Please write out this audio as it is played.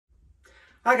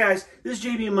Hi guys, this is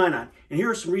JB Minot, and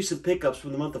here are some recent pickups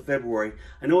from the month of February.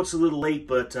 I know it's a little late,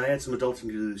 but I had some adulting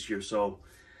to do this year, so...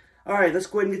 Alright, let's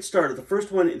go ahead and get started. The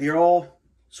first one, they're all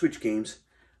Switch games.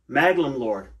 Maglam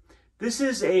Lord. This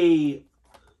is a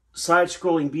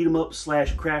side-scrolling beat-em-up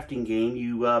slash crafting game.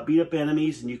 You beat up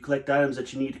enemies and you collect items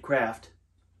that you need to craft.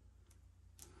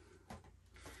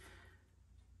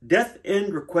 Death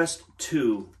End Request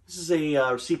 2. This is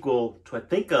a sequel to, I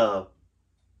think, an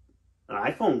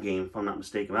iPhone game, if I'm not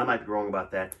mistaken. I might be wrong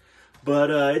about that.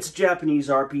 But it's a Japanese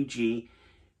RPG.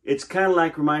 It's kind of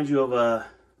like, reminds you of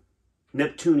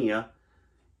Neptunia,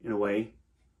 in a way.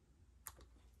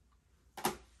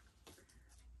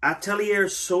 Atelier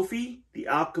Sophie, the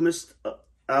Alchemist.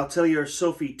 Atelier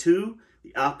Sophie 2,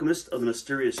 the Alchemist of the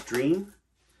Mysterious Dream.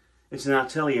 It's an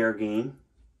Atelier game.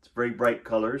 It's very bright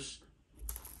colors.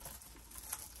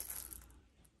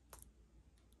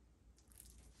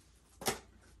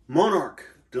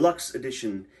 Monarch Deluxe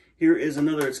Edition. Here is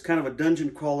another, it's kind of a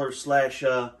dungeon crawler slash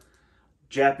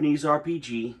Japanese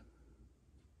RPG.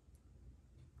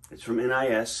 It's from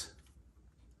NIS.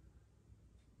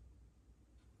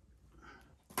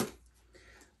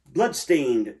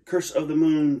 Bloodstained Curse of the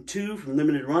Moon 2 from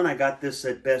Limited Run. I got this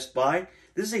at Best Buy.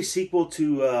 This is a sequel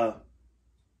to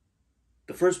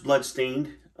the first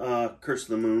Bloodstained, Curse of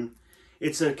the Moon.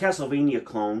 It's a Castlevania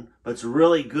clone, but it's a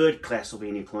really good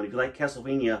Castlevania clone. If you like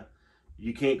Castlevania,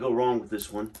 you can't go wrong with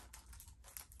this one.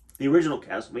 The original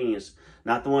Castlevanias,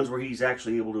 not the ones where he's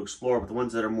actually able to explore, but the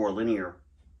ones that are more linear.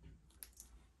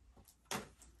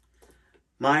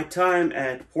 My Time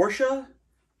at Portia,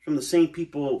 from the same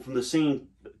people, from the same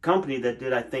company that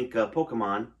did, I think,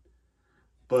 Pokemon.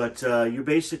 But you're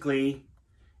basically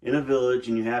in a village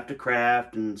and you have to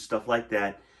craft and stuff like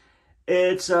that.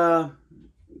 It's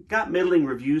got middling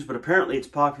reviews, but apparently it's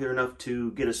popular enough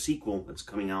to get a sequel that's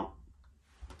coming out.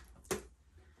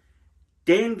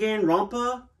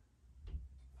 Danganronpa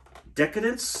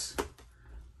Decadence.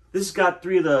 This has got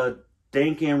 3 of the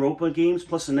Danganronpa games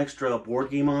plus an extra board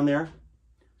game on there.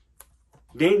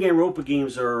 Danganronpa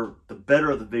games are the better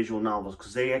of the visual novels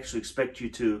because they actually expect you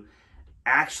to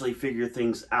actually figure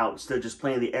things out instead of just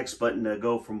playing the X button to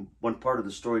go from one part of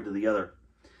the story to the other.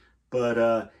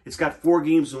 But it's got 4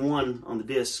 games in one on the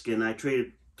disc, and I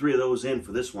traded 3 of those in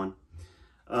for this one.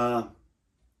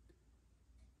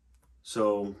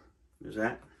 So, there's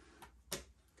that.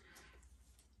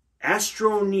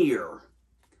 Astroneer.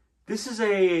 This is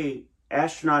a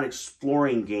astronaut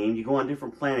exploring game. You go on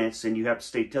different planets, and you have to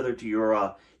stay tethered to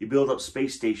your, you build up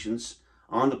space stations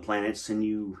on the planets, and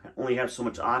you only have so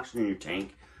much oxygen in your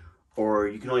tank, or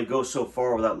you can only go so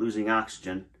far without losing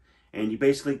oxygen. And you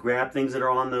basically grab things that are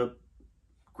on the,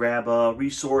 grab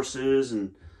resources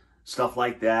and stuff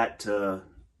like that to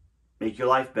make your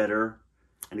life better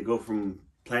and to go from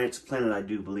planet to planet, I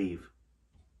do believe.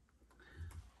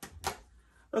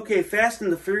 Okay, Fast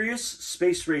and the Furious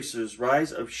Space Racers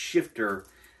Rise of Shifter.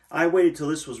 I waited till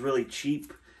this was really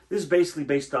cheap. This is basically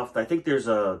based off, I think there's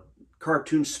a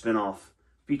cartoon spin-off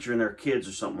featuring their kids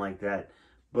or something like that.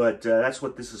 But that's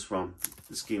what this is from.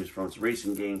 This game is from. It's a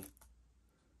racing game.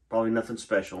 Probably nothing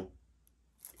special.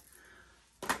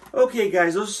 Okay,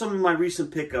 guys, those are some of my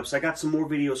recent pickups. I got some more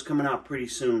videos coming out pretty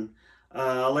soon.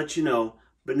 I'll let you know.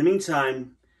 But in the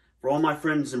meantime, for all my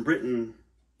friends in Britain,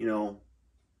 you know,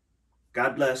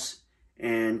 God bless.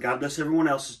 And God bless everyone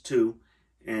else's too.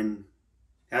 And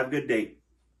have a good day.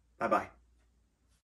 Bye-bye.